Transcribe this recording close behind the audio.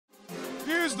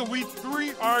Here's the Week 3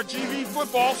 RGV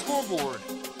football scoreboard.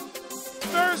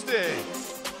 Thursday,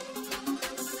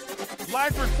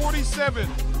 Lyford 47,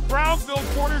 Brownsville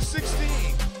Porter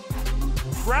 16.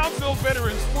 Brownsville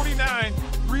Veterans 49,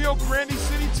 Rio Grande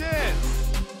City 10.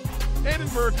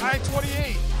 Edinburgh High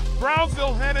 28,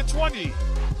 Brownsville Hanna 20.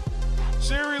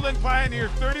 Sherryland Pioneer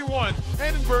 31,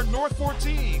 Edinburgh North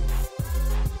 14.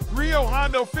 Rio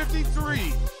Hondo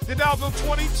 53, Hidalgo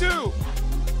 22.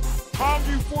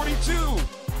 Palmview 42,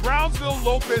 Brownsville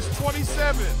Lopez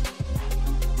 27.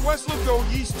 West Lugo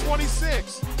East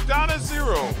 26, Donna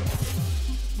 0.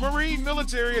 Marine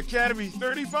Military Academy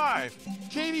 35,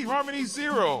 Katy Harmony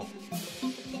 0.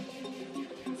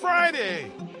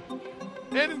 Friday,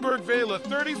 Edinburgh Vela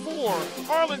 34,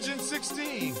 Harlingen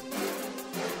 16.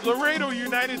 Laredo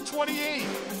United 28,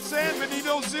 San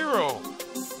Benito 0.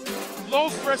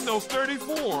 Los Fresnos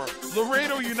 34,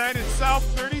 Laredo United South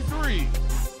 33.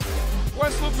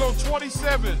 West Lugo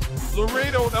 27,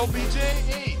 Laredo LBJ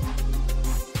 8.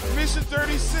 Mission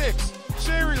 36,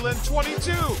 Sherryland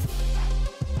 22.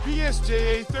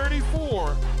 PSJA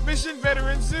 34, Mission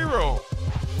Veterans 0.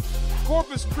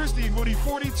 Corpus Christi Moody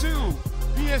 42,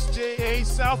 PSJA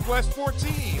Southwest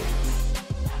 14.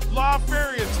 La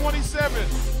Feria 27,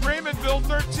 Raymondville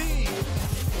 13.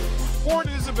 Port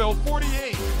Isabel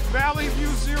 48, Valley View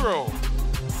 0.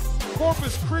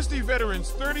 Corpus Christi Veterans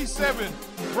 37,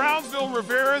 Brownsville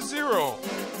Rivera 0.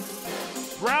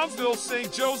 Brownsville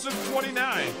St. Joseph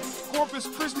 29, Corpus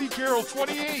Christi Carroll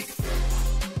 28.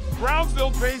 Brownsville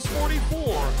Base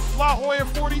 44, La Jolla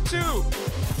 42.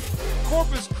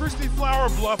 Corpus Christi Flower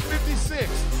Bluff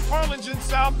 56, Harlingen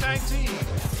South 19.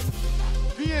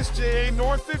 PSJA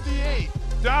North 58,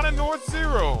 Donna North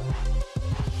 0.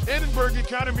 Edinburgh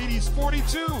Economides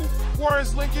 42,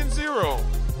 Juarez Lincoln 0.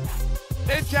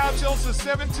 Ed Cowchelsa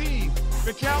 17,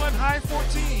 McAllen High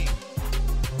 14.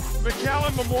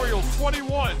 McAllen Memorial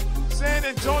 21, San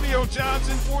Antonio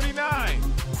Johnson 49.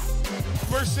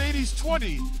 Mercedes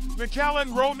 20,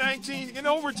 McAllen Row 19 in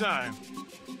overtime.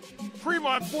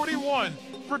 Fremont 41,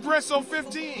 Progresso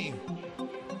 15.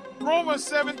 Roma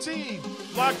 17,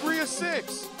 La Gria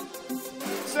 6.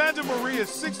 Santa Maria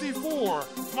 64,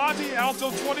 Monte Alto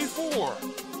 24.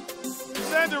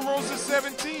 Santa Rosa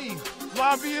 17,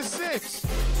 La Via 6.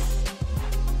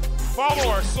 Follow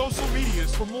our social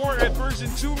medias for more at Version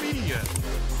 2 Media.